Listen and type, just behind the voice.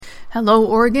Hello,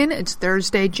 Oregon. It's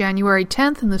Thursday, January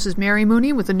 10th, and this is Mary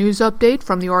Mooney with a news update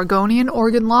from the Oregonian,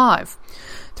 Oregon Live.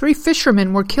 3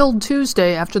 fishermen were killed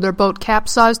Tuesday after their boat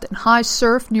capsized in high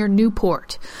surf near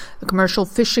Newport. The commercial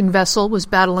fishing vessel was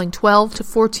battling 12 to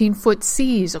 14-foot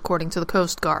seas, according to the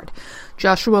Coast Guard.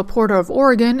 Joshua Porter of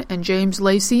Oregon and James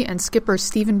Lacey and skipper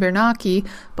Stephen Bernacchi,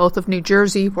 both of New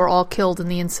Jersey, were all killed in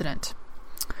the incident.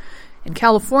 In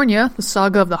California, the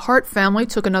saga of the Hart family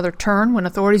took another turn when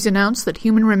authorities announced that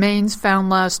human remains found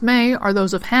last May are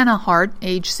those of Hannah Hart,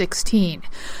 age 16.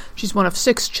 She's one of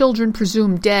 6 children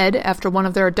presumed dead after one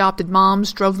of their adopted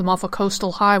moms drove them off a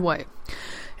coastal highway.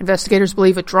 Investigators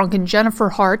believe a drunken Jennifer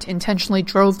Hart intentionally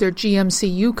drove their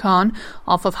GMC Yukon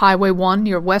off of Highway 1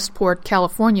 near Westport,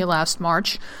 California last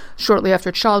March, shortly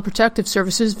after Child Protective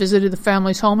Services visited the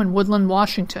family's home in Woodland,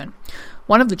 Washington.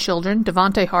 One of the children,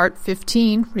 Devontae Hart,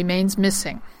 15, remains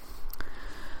missing.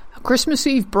 A Christmas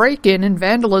Eve break-in and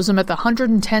vandalism at the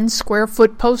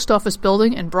 110-square-foot post office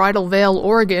building in Bridal Veil,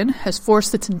 Oregon, has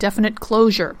forced its indefinite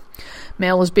closure.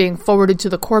 Mail is being forwarded to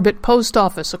the Corbett Post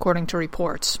Office, according to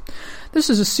reports. This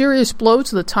is a serious blow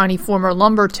to the tiny former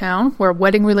lumber town, where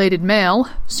wedding-related mail,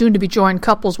 soon-to-be-joined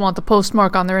couples want the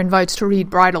postmark on their invites to read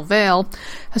Bridal Veil,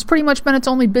 has pretty much been its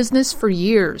only business for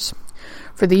years.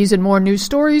 For these and more news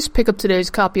stories, pick up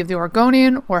today's copy of The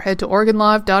Oregonian or head to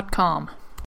OregonLive.com.